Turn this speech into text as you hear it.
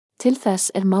Til þess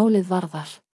málið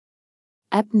varðar.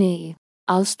 Efni í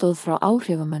aðstoð frá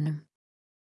áhrifamönnum.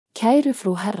 Kæru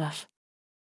frú herrar.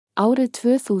 Árið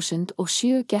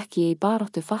 2007 gekk ég í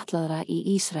baráttu fatlaðra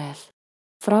í Ísrael.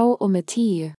 Frá og með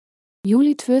 10.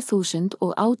 júlí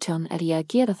 2018 ég að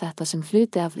gera þetta sem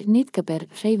hluti af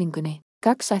hreyfingunni,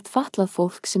 gagnsætt fatlað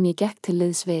fólk sem ég gekk til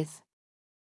liðs við.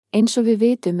 Eins og við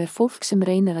vitum fólk sem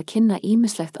reynir að kynna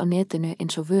ýmislegt á netinu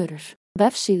eins og vörur,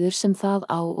 vefsíður sem það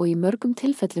á og í mörgum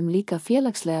tilfellum líka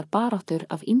félagslegar baráttur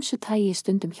af ýmsu tagi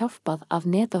stundum hjálpað af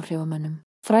netáhrifamönnum.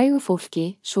 Frægu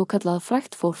fólki, svokallað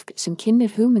frægt fólk sem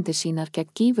kynnir hugmyndir sínar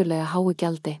gegn gífurlega háu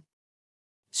gjaldi.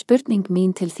 Spurning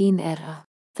mín til þín að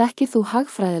þekkir þú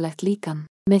hagfræðilegt líkan,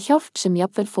 með hjálp sem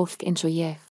jafnvel fólk eins og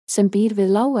ég, sem býr við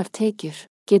lágar tekjur,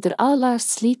 getur aðlagast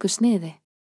slíku sniði?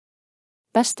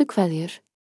 Bestu kveðjur.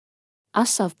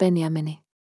 Asaf Benjamini.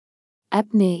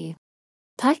 Efni í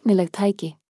tæknileg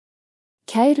tæki.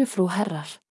 Kæru frú herrar.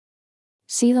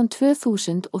 Síðan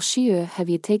 2007 hef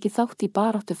ég tekið þátt í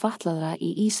baráttu fatlaðra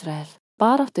í Ísrael,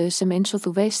 baráttu sem eins og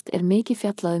þú veist mikið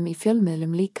fjallað í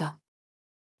fjölmiðlum líka.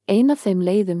 Ein af þeim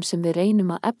leiðum sem við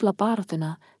reynum að efla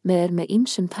baráttuna með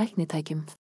ýmsum tæknitækjum,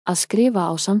 að skrifa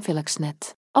á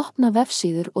samfélagsnet, opna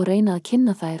vefsíður og reyna að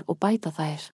kynna þær og bæta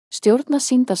þær, stjórna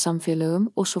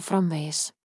sýndarsamfélögum og svo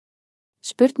framvegis.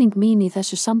 Spurning mín í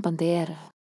þessu sambandi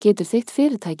getur þitt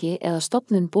fyrirtæki eða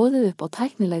stofnun boðið upp á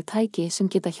tæknileg tæki sem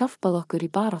geta hjálpað okkur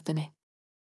í baráttunni?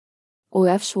 Og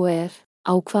ef svo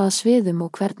á hvaða sviðum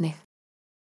og hvernig?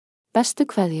 Bestu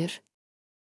kveðjur.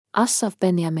 Asaf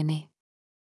Benjamini.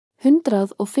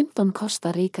 115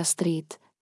 Costa Rica Street.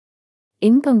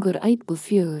 Inngangur íbúð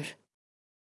 4.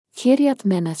 Kiryat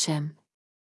Menachem.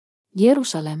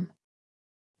 Jerúsalem.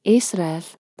 Ísrael.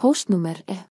 Póstnúmer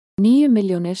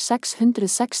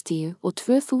 9.660 og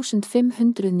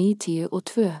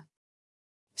 2592.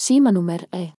 Símanúmer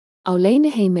á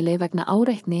leyniheimili vegna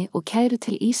áreitni og kæru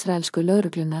til ísraelsku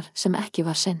lögreglunar sem ekki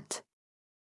var sent.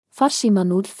 Farsíma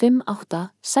 058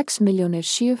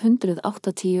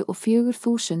 6.780 og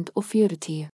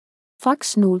 4.040.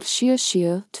 Fax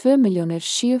 077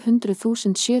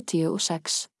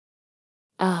 2.700.076.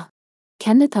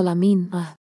 Kennitala mín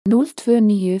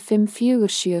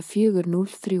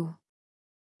 029547403.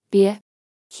 B.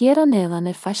 Hér að neðan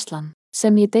færslan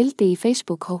sem ég deildi í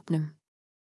Facebook-hópnum.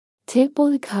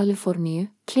 Tilboð í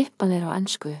Kaliforníu, klippan á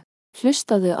ensku.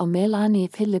 Hlustaðu á Melanie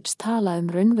Phillips tala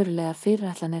raunverulegar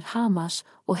fyrirætlanir Hamas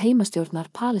og heimastjórnar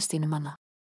Palestínumanna.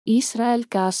 Ísrael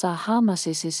Gaza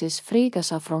Hamasisis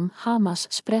frígasa from Hamas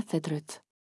spreðþeitrut.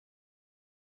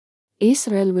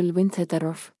 Israel will win the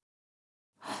terror.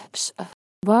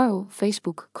 Wow,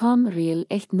 Facebook.com real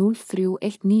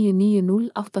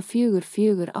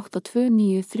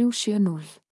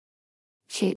 103199084482937.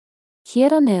 Shit.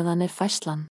 Hér að neðan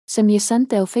færslan sem ég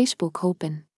sendi á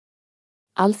Facebook-hópin.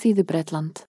 Alþýðu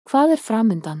Bretland, hvað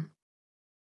framundan?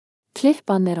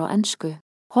 Klippan á ensku.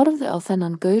 Horfðu á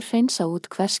þennan gaur hreinsa út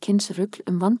hvers kyns rugl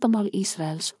vandamál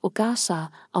Ísraels og Gaza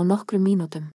á nokkrum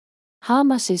mínútum.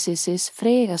 Hamasisis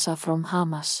frígasa from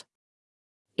Hamas.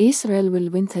 Israel will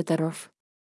win the terror.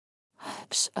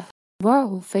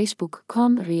 Wow,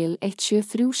 Facebook.com real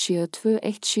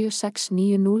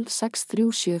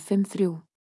 173721769063753.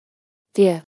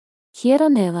 D. Hér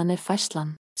að neðan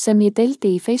færslan sem ég deildi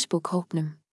í Facebook-hópnum.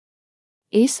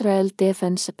 Israel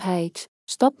Defense Page,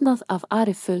 stofnað af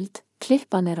áhrifavalda,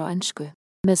 klippan á ensku.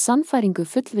 Með sannfæringu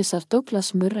fullvissar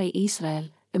Douglas Murray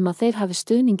Ísrael að þeir hafi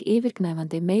stuðning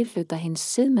yfirgnæfandi meirhluta hins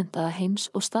siðmenntaða heims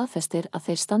og staðfestir að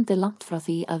þeir standi langt frá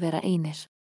því að vera einir.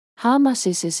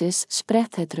 Hamasisis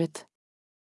spreðþeitrut.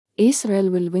 Israel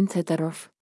will win the terror.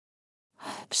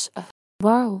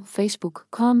 Wow,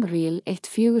 Facebook.com real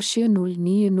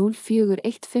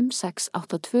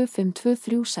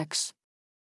 14709041568252336.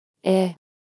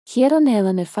 Hér að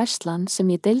neðan færslan sem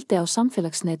ég deildi á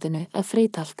samfélagsnetinu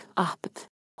freitalk app.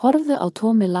 Horfðu á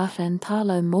Tommy Lahren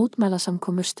tala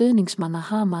mótmælasamkomur stuðningsmanna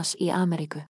Hamas í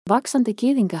Ameríku. Vaxandi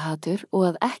gyðingahatur og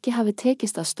að ekki hafi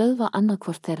tekist að stöðva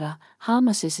annarkvort þeirra,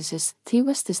 Hamasisis,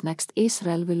 Westis next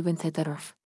Israel will win the terror.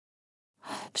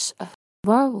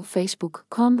 Wow,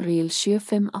 Facebook.com real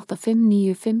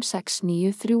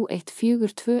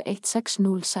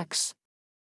 7585956931421606.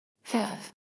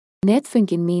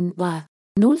 Netföngin mín var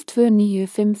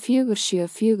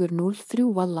 029547403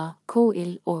 Walla,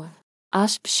 Kóil og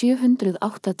ASP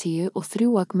 780 og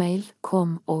 3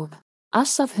 mail.com og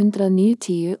Asaf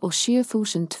 190 og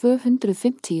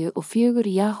 7250 og 4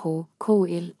 Yahoo,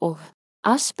 Kóil og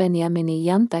As Benjamini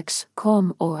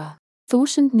Yandex.com og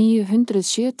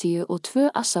 1970 og 2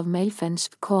 Asaf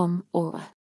Mailfence.com og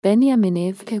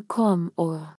Benjamini.com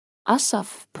og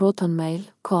Asaf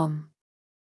Protonmail.com.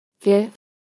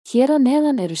 Hér að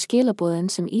neðan eru skilaboðin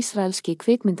sem ísraelski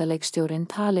kvikmyndaleikstjórinn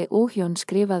Tali Óhjón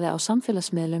skrifaði á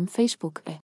samfélagsmiðlum Facebook.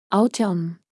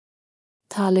 18.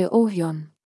 Tali Óhjón.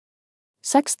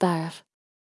 6 dagar.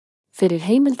 Fyrir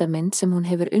heimildamynd sem hún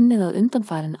hefur unnið að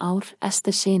undanfarin ár,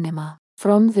 Esther Cinema,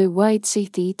 From the White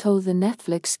City to the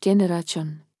Netflix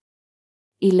Generation.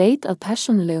 Í leit að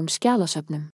persónulegum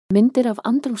skjalasöfnum, myndir af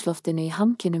andrúmsloftinu í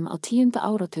hamkinum á 10.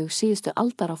 áratug síðustu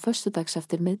aldar á föstudags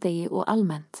eftir miðdegi og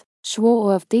almennt, svo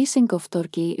og af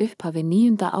Dísingoftorgi í upphafi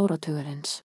 9.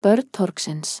 áratugarins, börn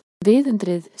torgsins,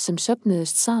 viðundrið sem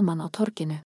söfnuðust saman á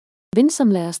torginu.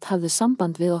 Vinsamlegast hafðu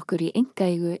samband við okkur í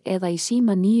einkaeigu eða í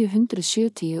síma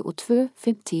 970 og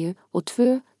 250 og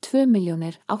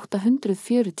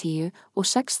 2.840 og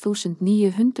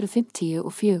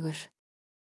 6.954.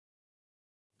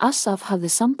 Asaf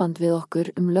hafði samband við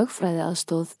okkur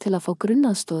lögfræðiaðstoð til að fá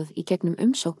grunnaðstoð í gegnum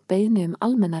umsókn beiðni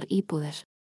almennar íbúðir.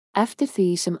 Eftir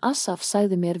því sem Asaf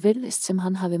sagði mér virðist sem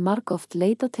hann hafi margoft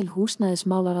leitað til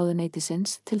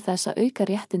húsnæðismálaráðuneytisins til þess að auka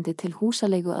réttindi til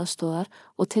húsaleiguaðstoðar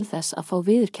og til þess að fá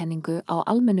viðurkenningu á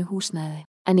almennu húsnæði,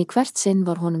 en í hvert sinn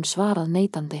var honum svarað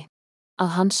neitandi.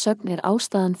 Að hans sögn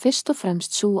ástæðan fyrst og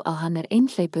fremst sú að hann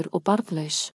einhleypur og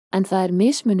barnlaus, en það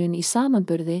mismunun í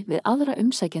samanburði við aðra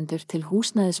umsækjendur til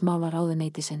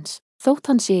húsnæðismálaráðuneytisins, þótt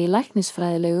hann sé í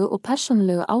læknisfræðilegu og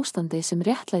persónulegu ástandi sem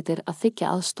réttlætir að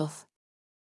þiggja aðstoð.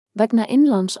 Vegna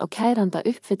innláns á kæranda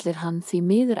uppfyllir hann því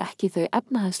miður ekki þau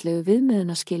efnahagslegu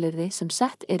viðmiðunarskilyrði sem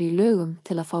sett í lögum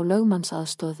til að fá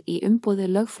lögmannsaðstoð í umboði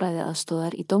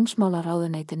lögfræðiaðstoðar í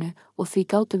dómsmálaráðuneytinu og því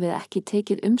gátum við ekki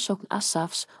tekið umsókn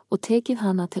Asafs og tekið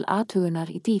hana til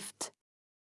athugunar í dýpt.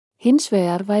 Hins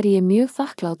vegar væri ég mjög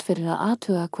þakklát fyrir að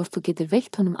athuga hvort þú getur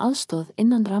veitt honum aðstoð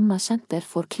innan ramma Center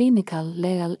for Clinical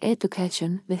Legal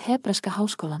Education við Hebreska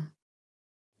háskólan.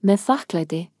 Með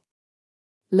þakklæti.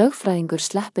 Lögfræðingur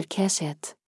sleppir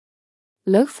Keset.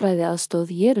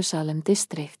 Lögfræðiaðstoð Jerúsalem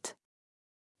distrikt.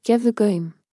 Gefðu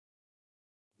gaum.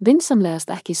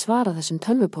 Vinsamlegast ekki svara þessum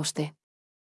tölvupósti.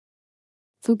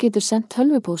 Þú getur sent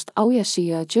tölvupóst á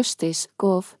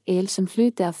justice.gov.il sem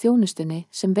hluti af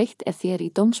þjónustunni sem veitt þér í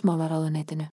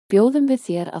dómsmálaráðuneytinu. Bjóðum við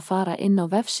þér að fara inn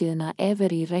á vefsíðuna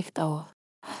reykt á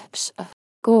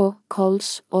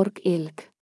go.cols.org.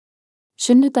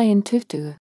 Sunnudaginn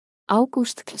 20.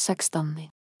 ágúst 16.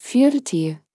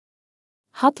 40.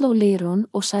 Halló Lírún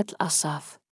og sæll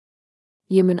Asaf.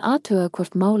 Ég mun athuga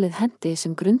hvort málið hendi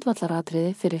sem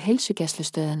grundvallaratriði fyrir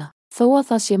heilsugæslustöðina, þó að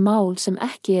það sé mál sem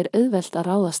ekki auðvelt að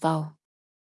ráðast á.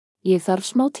 Ég þarf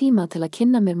smá tíma til að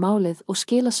kynna mér málið og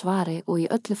skila svari og í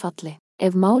öllu falli,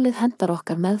 ef málið hendar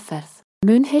okkar meðferð,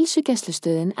 mun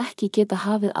heilsugæslustöðin ekki geta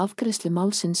hafið afgreiðslu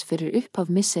málsins fyrir upphaf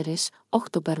misseris,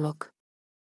 októberlok.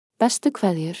 Bestu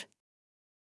kveðjur.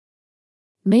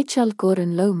 Mitchell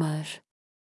Gorin lögmaður.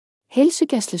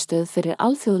 Heilsugæslustöð fyrir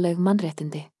alþjóðleg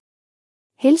mannréttindi.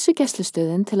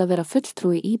 Heilsugæslustöðin til að vera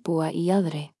fulltrúi íbúa í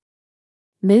jaðri.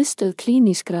 Miðstöð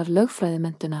klínískrar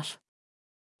lögfræðimenntunar.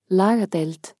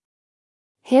 Lagadeild.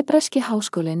 Hebreski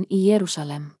háskólinn í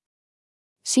Jerúsalem.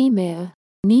 Sími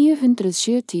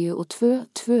 972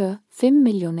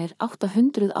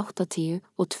 5.880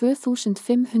 og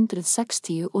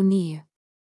 2.569.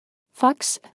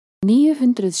 Fax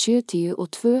 972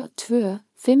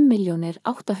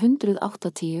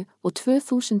 5.880 og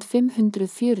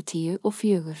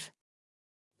 2.544.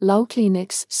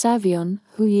 Lágklíniks Savion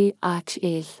Hugi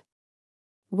Axel.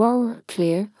 Wow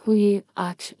Clear Hugi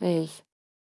Axel.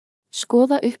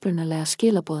 Skoða upprunalega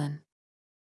skilaboðin.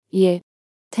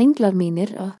 Tenglar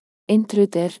mínir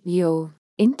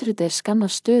intruder skannar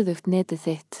stöðugt netið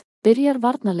þitt. Byrjar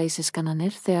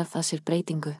varnarleysisskannanir þegar það sér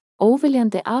breytingu,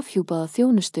 óviljandi afhjúpaða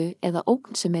þjónustu eða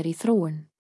ógn sem í þróun.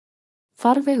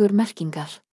 Farvegur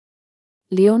merkingar.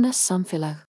 Ljónes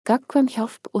samfélag, gagnkvæm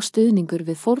hjálp og stuðningur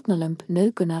við fórnarlömb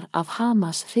nauðgunar af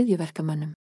Hamas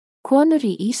hryðjuverkamönnum. Konur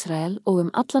í Ísrael og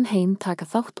allan heim taka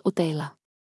þátt og deila.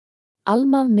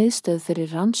 Almað miðstöð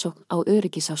fyrir rannsókn á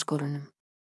öryggisáskorunum.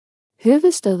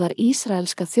 Höfuðstöðvar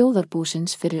Ísraelska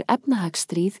þjóðarbúsins fyrir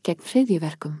efnahagsstríð gegn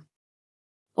hryðjuverkum.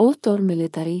 Outdoor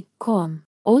Military, COM.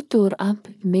 Outdoor Amp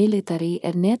Military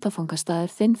netafangastaður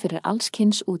þinn fyrir alls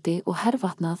kyns úti og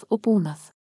hervatnað og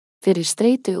búnað. Fyrir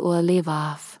streitu og að lifa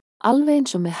af. Alveg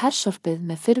eins og með hersorpið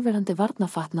með fyrrverandi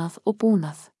varnafatnað og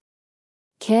búnað.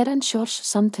 Keren Shores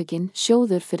samtökin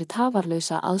sjóður fyrir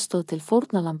tafarlausa aðstoð til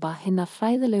fórnarlamba hinnar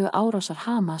hræðilegu árásar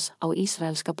Hamas á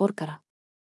ísraelska borgara.